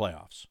going to the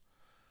playoffs.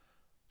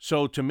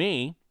 So to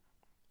me,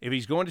 if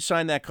he's going to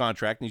sign that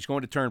contract and he's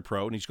going to turn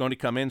pro and he's going to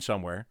come in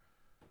somewhere,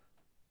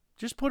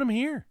 just put him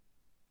here.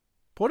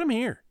 Put him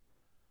here.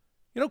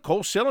 You know,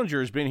 Cole Sillinger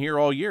has been here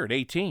all year at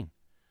 18.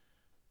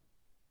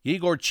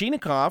 Igor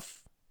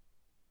Chinakhov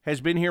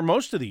has been here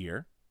most of the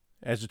year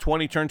as a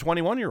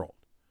 20-21-year-old.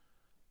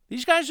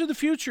 These guys are the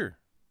future.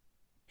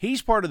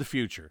 He's part of the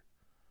future.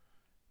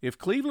 If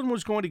Cleveland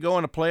was going to go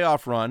on a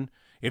playoff run,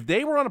 if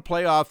they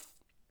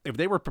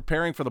were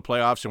preparing for the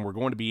playoffs and were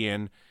going to be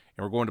in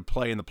and were going to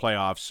play in the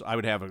playoffs, I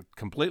would have a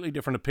completely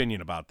different opinion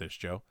about this,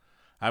 Joe.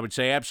 I would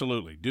say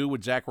absolutely. Do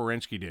what Zach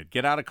Werenski did.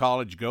 Get out of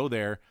college, go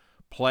there,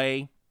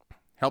 play,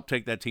 help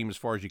take that team as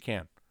far as you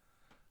can.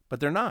 But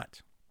they're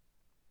not.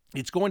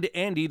 It's going to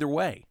end either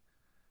way.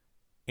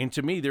 And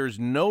to me, there's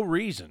no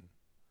reason.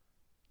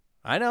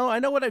 I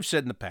know what I've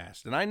said in the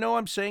past, and I know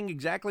I'm saying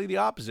exactly the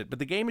opposite, but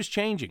the game is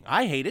changing.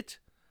 I hate it,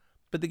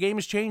 but the game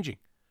is changing.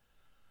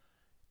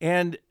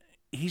 And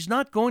he's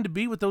not going to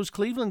be with those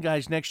Cleveland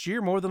guys next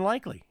year, more than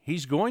likely.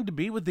 He's going to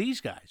be with these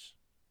guys.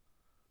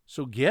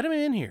 So get him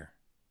in here.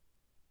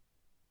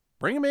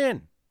 Bring him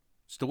in.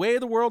 It's the way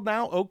of the world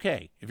now.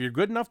 Okay. If you're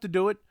good enough to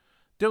do it,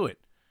 do it.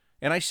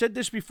 And I said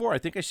this before. I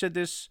think I said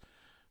this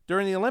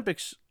during the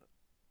Olympics.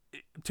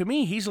 To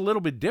me, he's a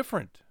little bit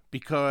different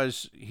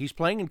because he's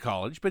playing in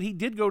college, but he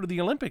did go to the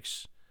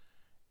Olympics,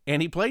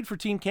 and he played for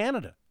Team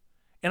Canada.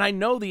 And I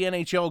know the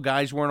NHL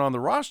guys weren't on the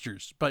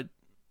rosters, but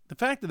the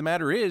fact of the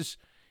matter is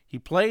he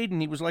played,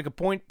 and he was like a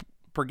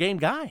point-per-game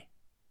guy.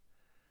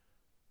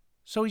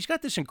 So he's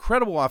got this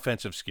incredible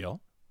offensive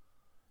skill.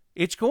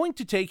 It's going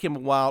to take him a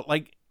while.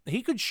 Like,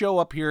 he could show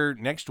up here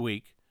next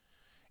week,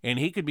 and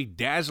he could be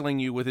dazzling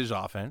you with his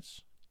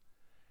offense,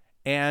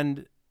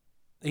 and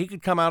he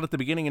could come out at the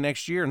beginning of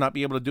next year and not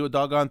be able to do a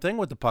doggone thing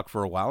with the puck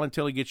for a while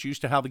until he gets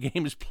used to how the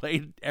game is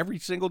played every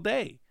single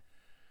day.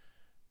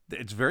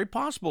 It's very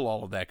possible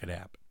all of that could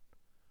happen.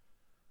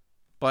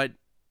 But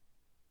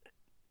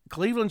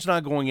Cleveland's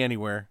not going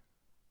anywhere,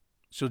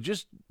 so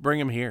just bring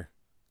him here.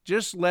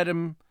 Just let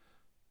him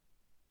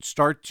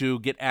start to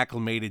get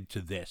acclimated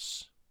to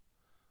this,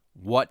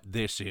 what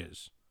this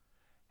is.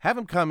 Have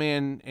him come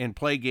in and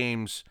play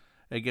games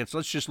against,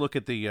 let's just look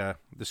at the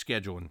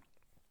schedule. And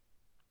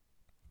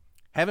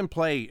have him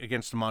play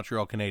against the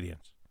Montreal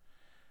Canadiens.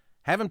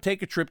 Have him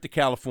take a trip to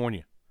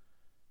California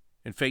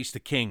and face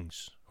the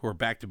Kings, who are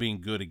back to being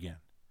good again.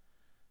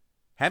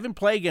 Have him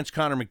play against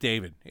Connor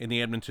McDavid in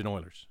the Edmonton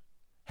Oilers.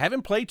 Have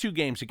him play 2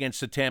 games against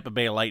the Tampa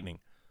Bay Lightning,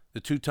 the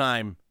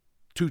two-time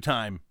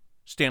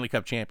Stanley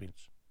Cup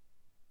champions.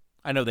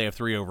 I know they have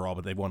 3 overall,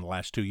 but they've won the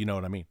last 2. You know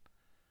what I mean.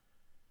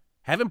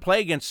 Have him play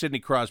against Sidney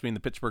Crosby and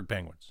the Pittsburgh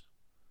Penguins.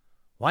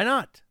 Why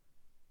not?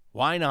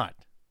 Why not?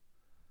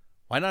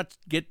 Why not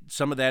get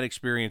some of that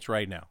experience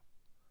right now?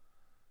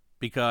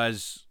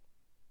 Because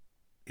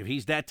if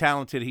he's that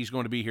talented, he's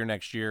going to be here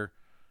next year.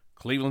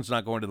 Cleveland's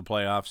not going to the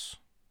playoffs.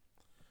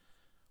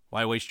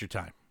 Why waste your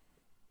time?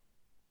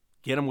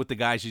 Get him with the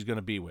guys he's going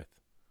to be with.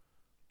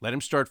 Let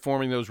him start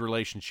forming those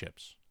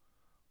relationships.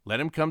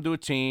 Let him come to a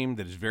team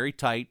that is very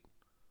tight.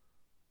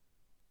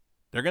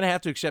 They're going to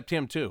have to accept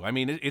him too. I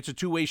mean, it's a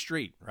two-way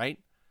street, right?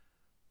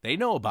 They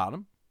know about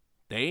him.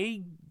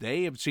 They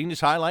have seen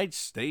his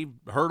highlights. They've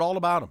heard all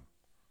about him.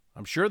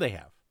 I'm sure they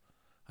have.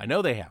 I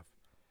know they have.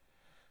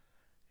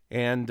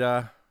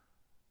 And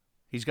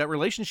he's got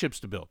relationships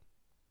to build.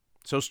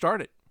 So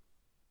start it.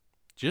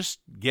 Just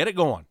get it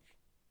going.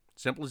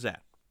 Simple as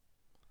that.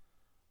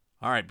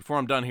 All right, before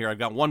I'm done here, I've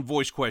got one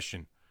voice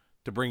question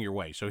to bring your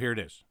way. So here it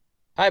is.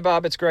 Hi,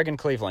 Bob. It's Greg in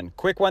Cleveland.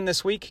 Quick one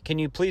this week. Can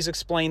you please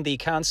explain the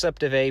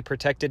concept of a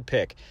protected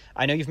pick?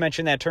 I know you've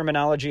mentioned that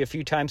terminology a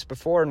few times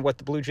before and what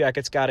the Blue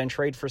Jackets got in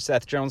trade for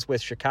Seth Jones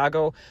with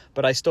Chicago,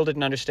 but I still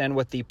didn't understand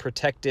what the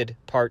protected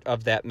part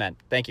of that meant.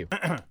 Thank you.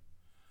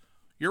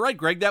 You're right,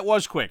 Greg. That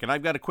was quick, and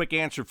I've got a quick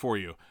answer for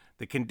you.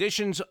 The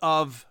conditions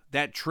of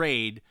that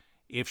trade,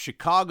 if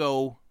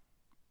Chicago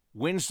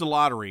wins the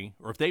lottery,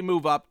 or if they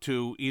move up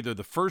to either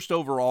the first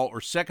overall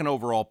or second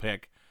overall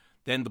pick,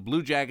 then the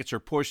Blue Jackets are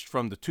pushed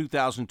from the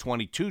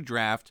 2022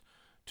 draft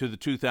to the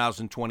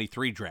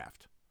 2023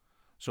 draft.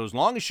 So as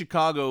long as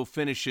Chicago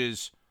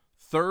finishes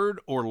third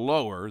or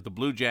lower, the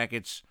Blue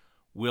Jackets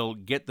will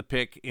get the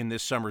pick in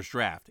this summer's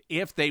draft.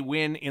 If they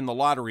win in the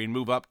lottery and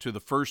move up to the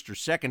first or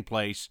second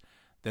place,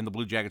 then the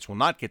Blue Jackets will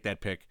not get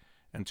that pick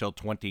until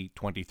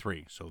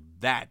 2023. So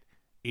that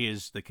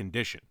is the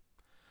condition.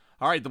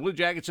 All right, the Blue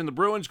Jackets and the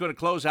Bruins going to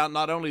close out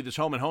not only this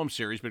home-and-home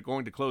series, but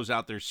going to close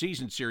out their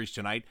season series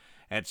tonight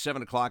at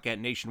 7 o'clock at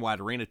Nationwide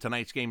Arena.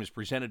 Tonight's game is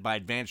presented by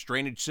Advanced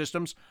Drainage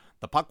Systems.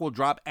 The puck will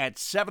drop at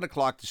 7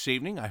 o'clock this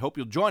evening. I hope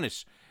you'll join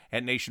us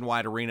at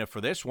Nationwide Arena for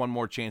this. One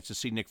more chance to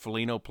see Nick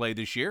Foligno play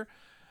this year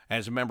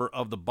as a member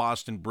of the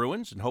Boston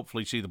Bruins, and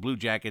hopefully see the Blue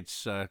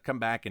Jackets come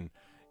back and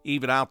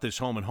even out this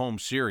home-and-home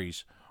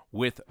series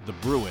with the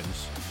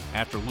Bruins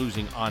after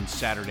losing on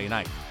Saturday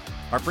night.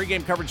 Our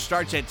pregame coverage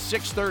starts at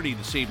 6:30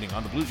 this evening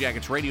on the Blue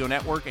Jackets Radio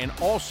Network and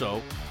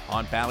also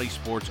on Bally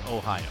Sports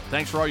Ohio.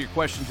 Thanks for all your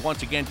questions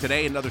once again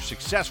today. Another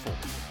successful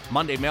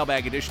Monday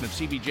mailbag edition of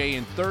CBJ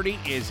in 30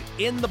 is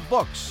in the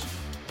books.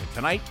 And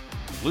tonight,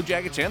 the Blue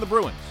Jackets and the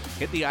Bruins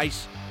hit the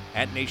ice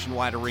at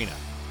Nationwide Arena.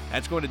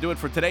 That's going to do it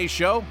for today's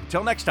show.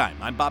 Until next time,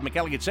 I'm Bob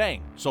McElligott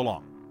saying so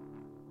long.